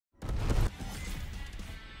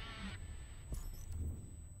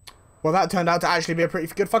Well, that turned out to actually be a pretty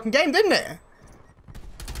good fucking game, didn't it?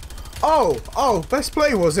 Oh, best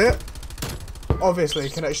play, was it? Obviously,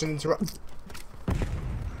 connection interrupt.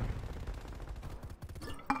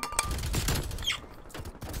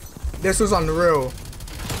 This was unreal.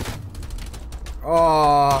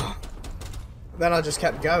 Oh. Then I just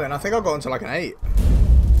kept going. I think I got into like an 8.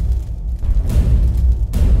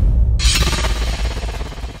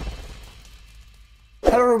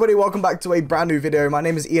 Hello everybody, welcome back to a brand new video. My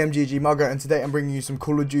name is EMGGMugger and today I'm bringing you some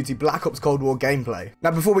Call of Duty Black Ops Cold War gameplay.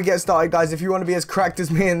 Now before we get started guys, if you want to be as cracked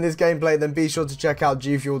as me in this gameplay, then be sure to check out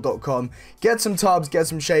gfuel.com. Get some tubs, get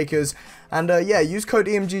some shakers, and yeah, use code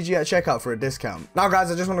EMGG at checkout for a discount. Now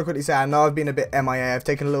guys, I just want to quickly say, I know I've been a bit MIA, I've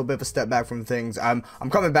taken a little bit of a step back from things. I'm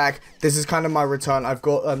coming back. This is kind of my return. I've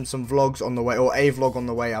got some vlogs on the way, or a vlog on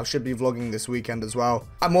the way. I should be vlogging this weekend as well.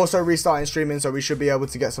 I'm also restarting streaming, so we should be able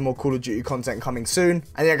to get some more Call of Duty content coming soon.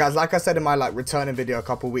 And yeah guys, like I said in my returning video a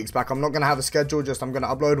couple weeks back, I'm not going to have a schedule, just I'm going to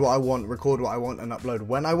upload what I want, record what I want, and upload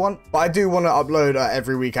when I want. But I do want to upload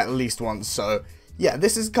every week at least once, so yeah,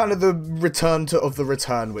 this is kind of the return of the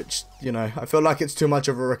return, which, you know, I feel like it's too much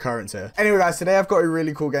of a recurrence here. Anyway guys, today I've got a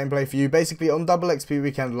really cool gameplay for you. Basically, on Double XP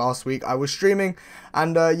weekend last week, I was streaming,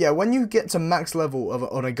 and yeah, when you get to max level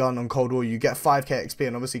on a gun on Cold War, you get 5k XP,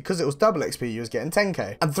 and obviously, because it was double XP, you was getting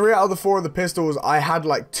 10k. And 3 out of the 4 of the pistols, I had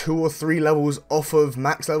like 2 or 3 levels off of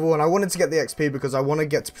max level, and I wanted to get the XP because I want to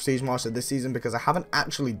get to Prestige Master this season, because I haven't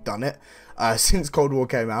actually done it since Cold War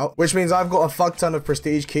came out, which means I've got a fuck ton of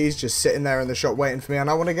prestige keys just sitting there in the shop waiting for me, and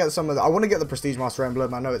I want to get some of the, I want to get the Prestige Master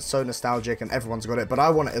emblem. I know it's so nostalgic and everyone's got it, but I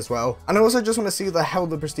want it as well. And I also just want to see the hell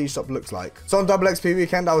the prestige shop looks like. So on Double XP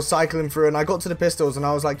weekend, I was cycling through and I got to the pistols and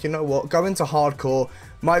I was like, you know what, go into hardcore,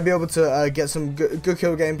 might be able to get some good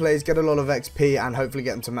kill gameplays, get a lot of XP, and hopefully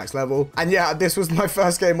get them to max level. And yeah, this was my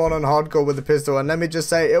first game on hardcore with the pistol, and let me just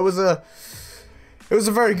say, it was a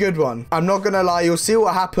very good one. I'm not gonna lie, you'll see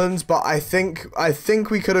what happens, but I think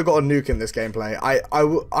we could have got a nuke in this gameplay. I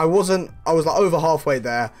was like over halfway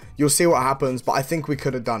there. You'll see what happens, but I think we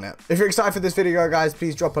could have done it. If you're excited for this video guys,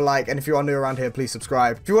 please drop a like, and if you are new around here, please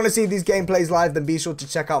subscribe. If you want to see these gameplays live, then be sure to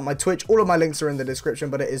check out my Twitch. All of my links are in the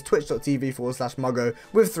description, but it is twitch.tv/muggo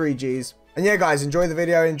with 3 Gs. And yeah guys, enjoy the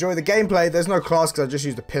video, enjoy the gameplay. There's no class because I just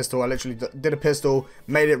used a pistol. I literally did a pistol,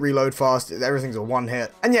 made it reload fast. Everything's a one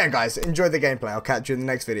hit. And yeah guys, enjoy the gameplay. I'll catch you in the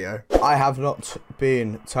next video. I have not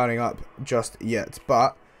been turning up just yet,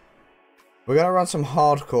 but we're going to run some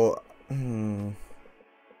hardcore.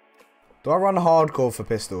 Do I run hardcore for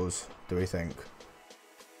pistols, do we think?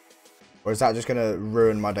 Or is that just going to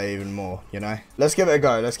ruin my day even more, you know? Let's give it a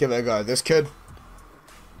go, let's give it a go. This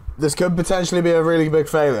could potentially be a really big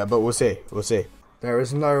failure, but we'll see. We'll see. There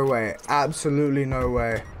is no way. Absolutely no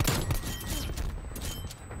way.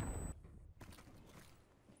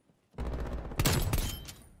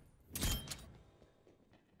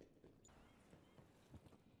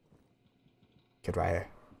 Kid right here.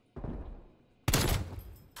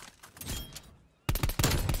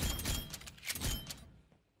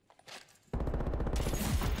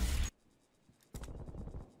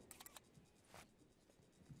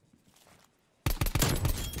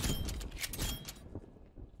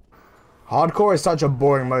 Hardcore is such a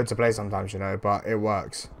boring mode to play sometimes, you know, but it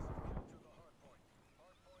works.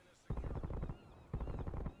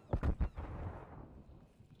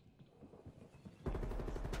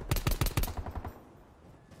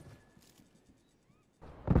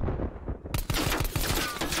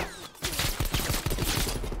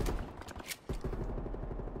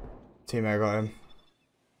 Teammate got him.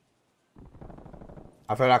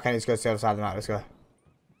 I feel like I need to go to the other side of the map. Let's go.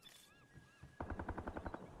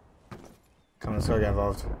 Come on, let's go get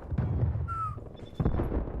involved.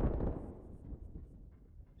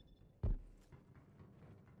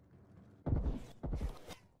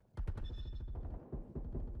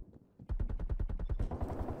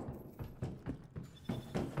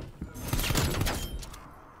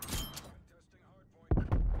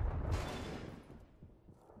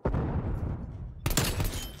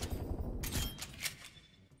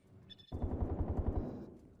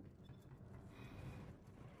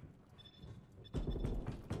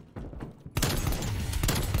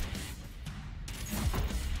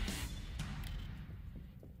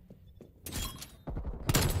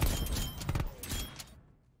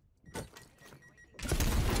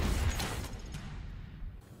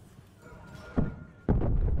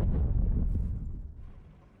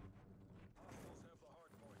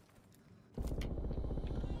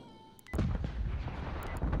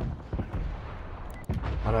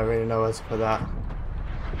 I don't really know where to put that.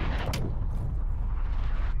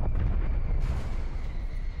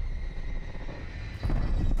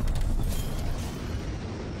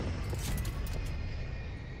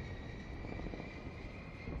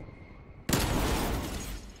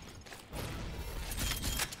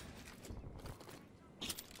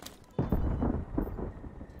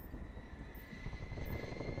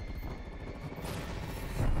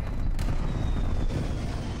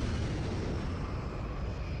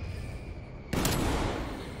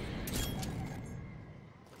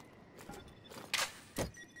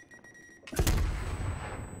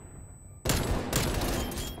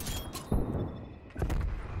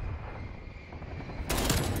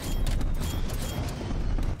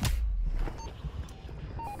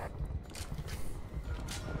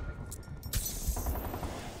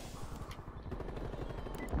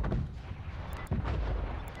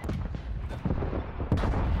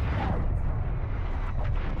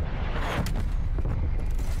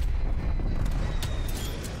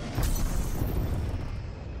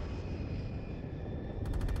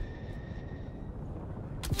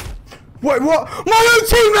 Wait, what? My own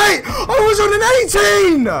teammate! I was on an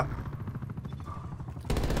 18!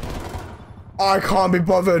 I can't be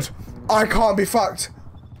bothered. I can't be fucked.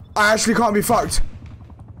 I actually can't be fucked.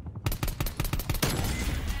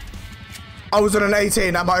 I was on an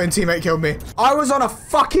 18 and my own teammate killed me. I was on a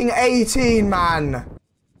fucking 18, man.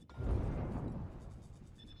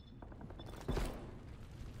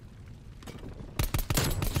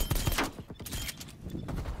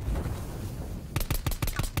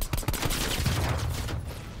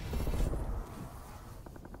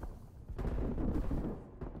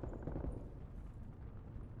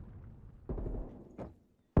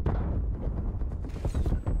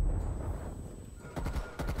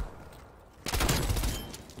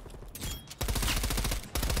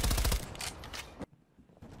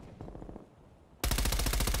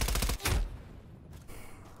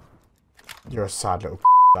 You're a sad little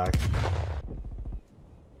bag.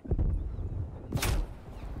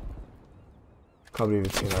 Can't believe the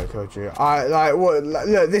teammate killed you.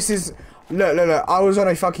 Look, this is, look. I was on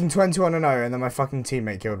a fucking 21-0 and then my fucking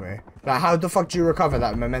teammate killed me. Like, how the fuck do you recover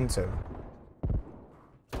that momentum?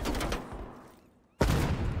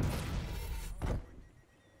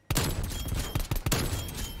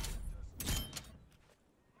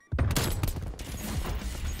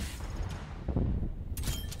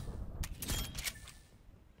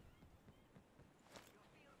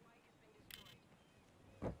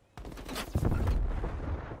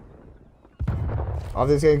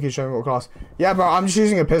 After this game keeps showing what class. Yeah, bro, I'm just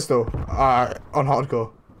using a pistol on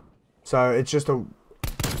hardcore. So it's just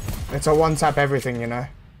it's a one tap everything, you know.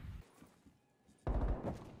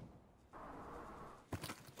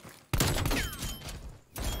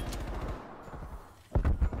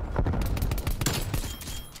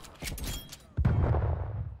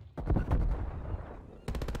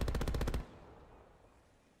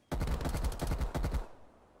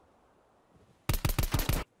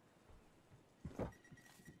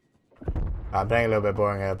 I'm being a little bit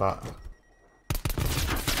boring here, but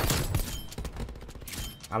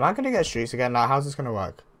am I gonna get streaks again? Like, how's this gonna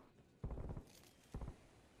work?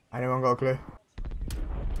 Anyone got a clue?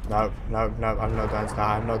 Nope. I'm not dying to that.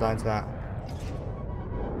 I'm not dying to that.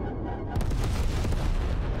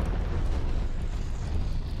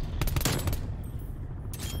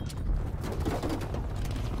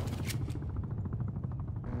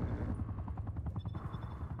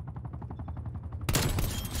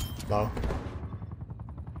 No.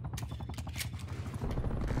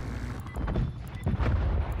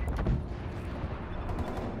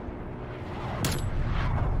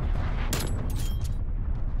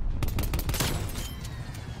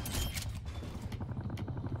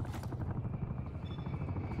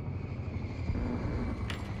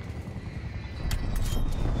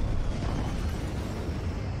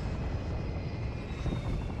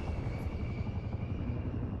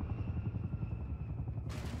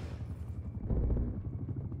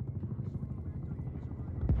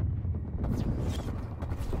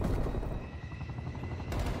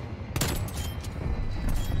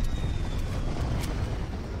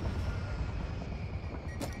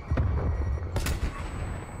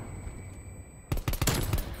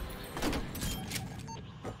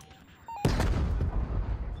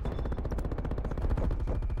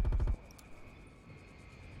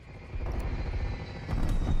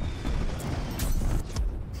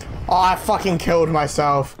 Oh, I fucking killed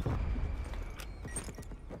myself.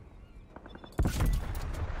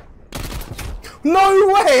 No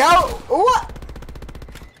way! How? What?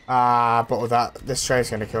 But with that, this trade's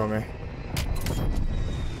gonna kill me.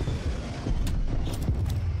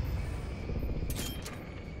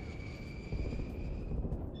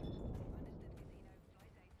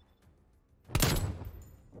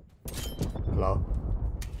 Hello?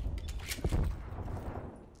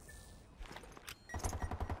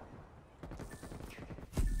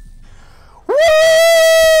 Woo!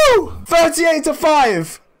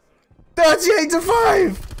 38-5!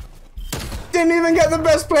 38-5! Didn't even get the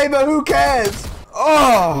best play, but who cares?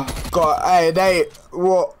 Oh God, hey,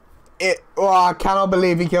 I cannot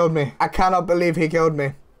believe he killed me. I cannot believe he killed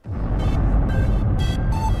me.